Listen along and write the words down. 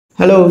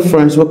Hello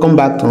friends, welcome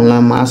back to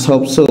Online Maths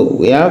Hub. So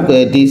we have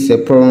this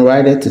problem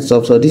right here to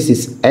solve. So this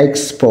is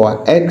x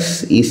power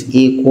x is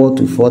equal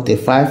to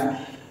 45,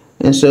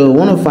 and so we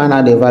want to find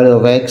out the value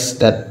of x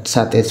that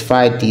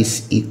satisfies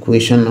this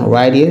equation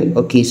right here.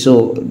 Okay,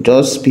 so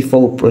just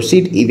before we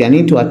proceed, if you are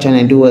new to our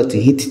channel, do well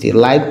to hit the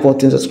like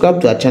button,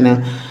 subscribe to our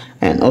channel,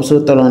 and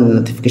also turn on the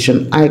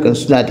notification icon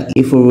so that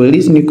if we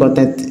release new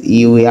content,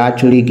 you will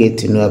actually get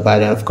to know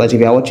about it. Of course, if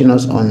you are watching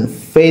us on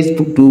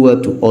Facebook, do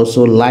well to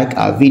also like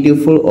our video,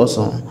 follow us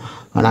on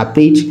our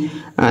page,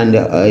 and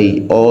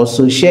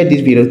also share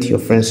this video to your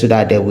friends so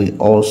that they will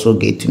also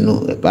get to know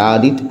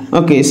about it.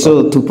 Okay,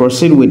 so to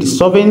proceed with the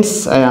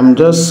solvings, I am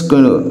just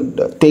going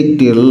to take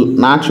the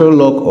natural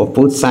log of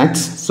both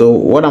sides. So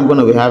what I'm going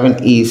to be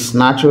having is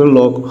natural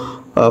log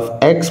of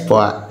x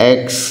power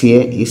x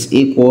here is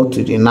equal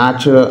to the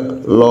natural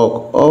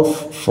log of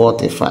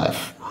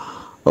 45.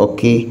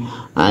 Okay,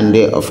 and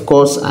of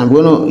course I'm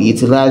going to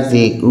utilize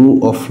the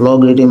rule of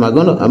logarithm.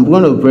 I'm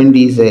going to bring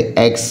this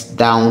x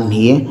down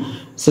here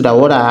so that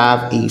what I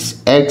have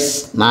is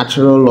x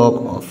natural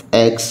log of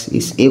x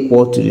is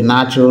equal to the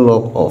natural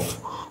log of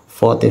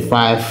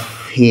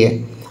 45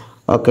 here.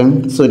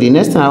 Okay, so the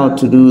next thing I want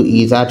to do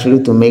is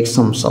actually to make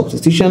some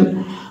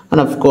substitution. And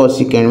of course,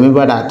 you can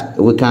remember that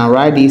we can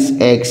write this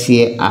x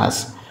here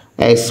as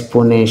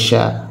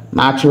exponential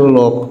natural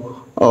log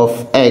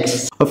of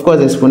x. Of course,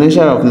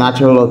 exponential of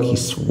natural log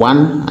is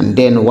 1, and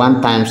then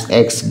 1 times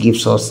x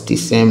gives us the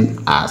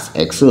same as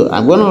x. So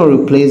I'm going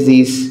to replace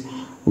this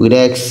with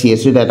x here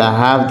so that I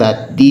have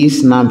that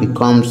this now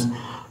becomes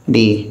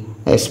the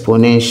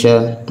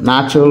exponential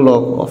natural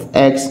log of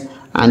x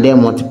and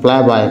then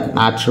multiply by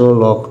natural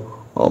log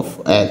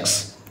of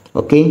x.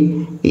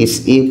 Okay,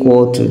 is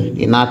equal to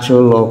the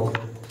natural log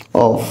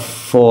of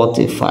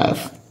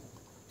 45.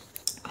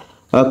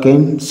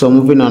 Okay, so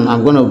moving on,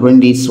 I'm going to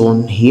bring this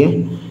one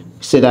here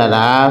so that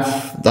I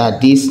have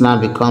that this now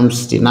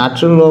becomes the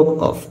natural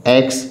log of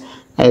x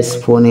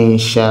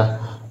exponential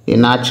the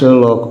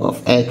natural log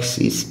of x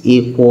is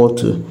equal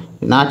to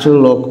the natural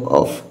log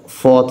of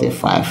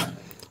 45.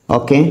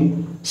 Okay,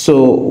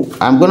 so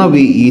I'm going to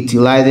be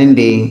utilizing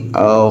the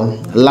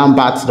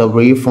Lambert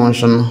W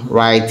function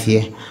right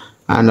here.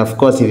 And of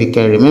course, if you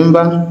can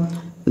remember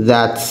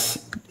that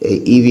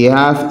if you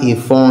have a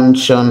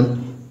function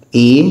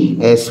a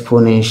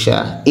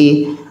exponential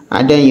a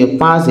and then you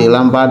pass a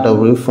Lambert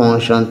W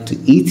function to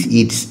it,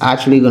 it's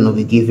actually going to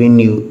be giving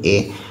you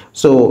a.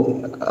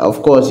 So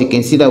of course you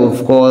can see that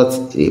we've got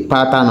a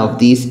pattern of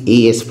this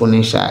a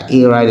exponential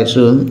a right there.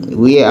 So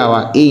where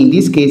our a in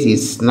this case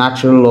is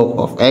natural log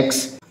of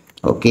x.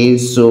 Okay,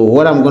 so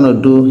what I'm going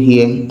to do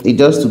here is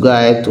just to go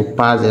ahead to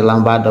pass the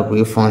Lambert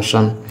W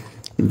function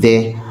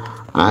there.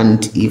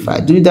 And if I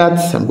do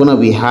that, I'm going to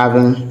be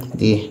having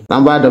the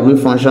Lambert W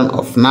function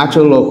of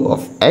natural log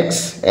of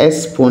x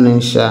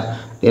exponential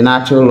the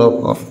natural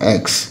log of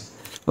x.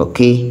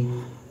 Okay,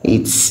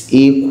 it's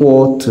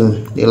equal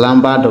to the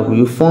Lambert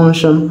W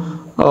function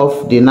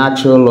of the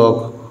natural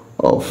log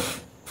of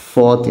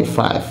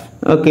 45.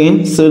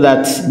 Okay, so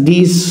that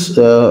this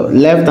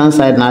left hand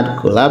side now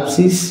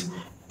collapses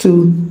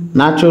to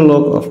natural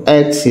log of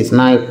x is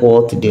now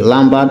equal to the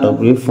Lambert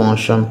W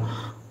function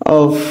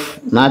of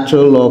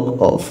natural log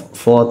of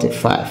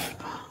 45.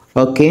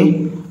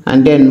 Okay,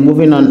 and then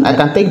moving on, I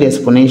can take the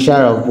exponential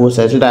of both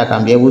sides so that I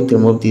can be able to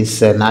move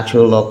this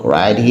natural log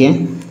right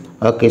here.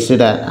 Okay, so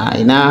that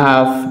I now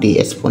have the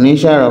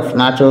exponential of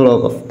natural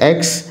log of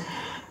x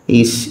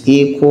is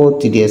equal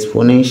to the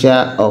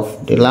exponential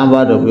of the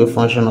Lambert W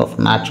function of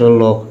natural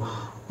log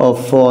of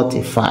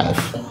 45.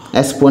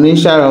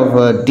 Exponential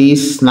of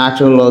this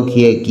natural log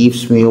here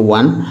gives me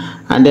 1,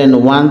 and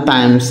then 1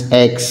 times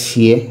x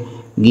here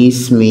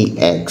gives me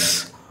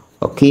x.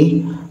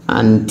 Okay,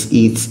 and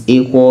it's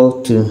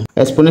equal to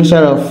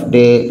exponential of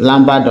the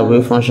Lambert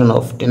W function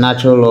of the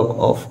natural log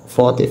of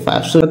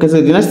 45. So okay,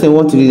 so the next thing I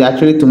want to do is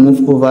actually to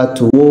move over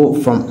to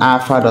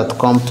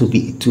wo-from-alpha.com to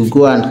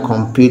go and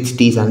compute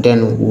this, and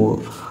then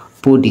we'll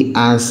put the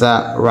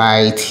answer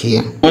right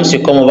here. Once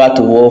you come over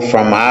to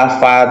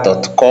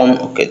wo-from-alpha.com,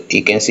 okay,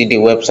 you can see the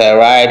website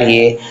right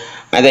here,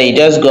 and then you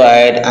just go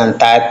ahead and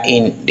type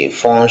in the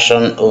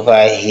function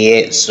over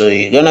here. So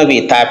you're going to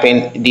be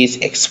typing this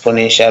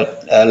exponential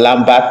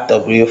Lambert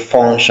W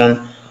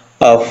function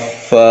of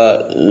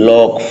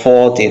log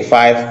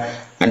 45,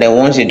 and then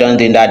once you're done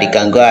doing that, you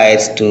can go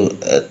ahead to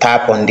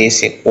tap on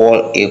this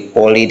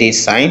equality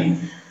sign,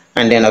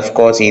 and then of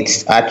course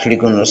it's actually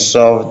going to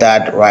solve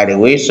that right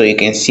away. So you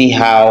can see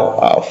how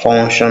our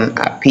function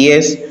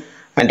appears,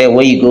 and then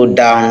when you go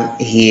down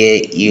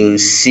here, you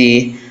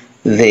see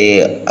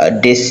the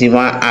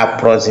decimal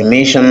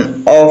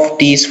approximation of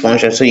this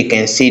function. So you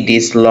can see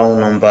these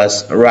long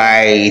numbers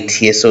right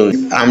here. So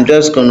I'm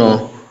just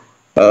gonna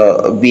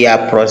be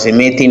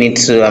approximating it.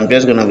 So I'm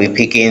just gonna be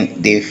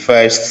picking the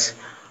first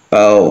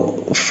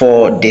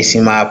 4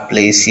 decimal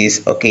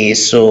places. Okay,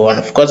 so and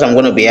of course I'm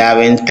going to be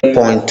having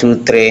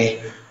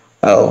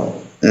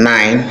 3.239.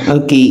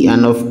 okay,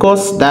 and of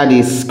course that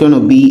is going to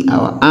be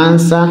our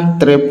answer,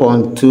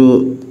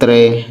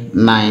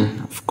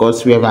 3.239. Of Of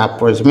course, we have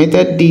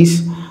approximated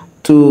this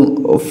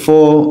to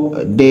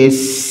four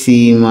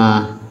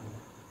decimal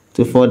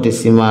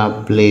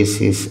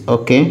places.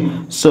 Okay,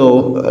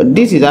 so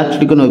this is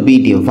actually going to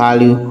be the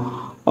value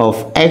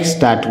of x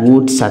that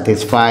would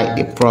satisfy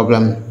the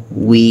problem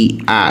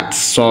we are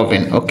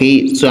solving.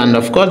 Okay, so and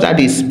of course that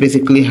is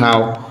basically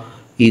how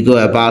you go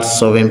about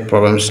solving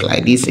problems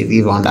like this. If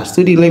you've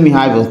understood it, let me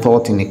have your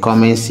thought in the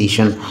comment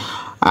section.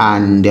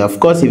 And of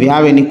course, if you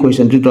have any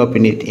question, do drop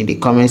in it in the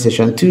comment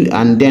section too,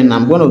 and then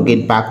I'm going to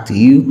get back to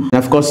you. And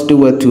of course, do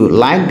well to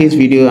like this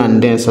video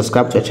and then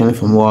subscribe to the channel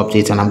for more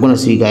updates, and I'm going to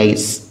see you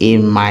guys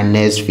in my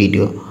next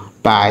video.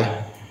 Bye.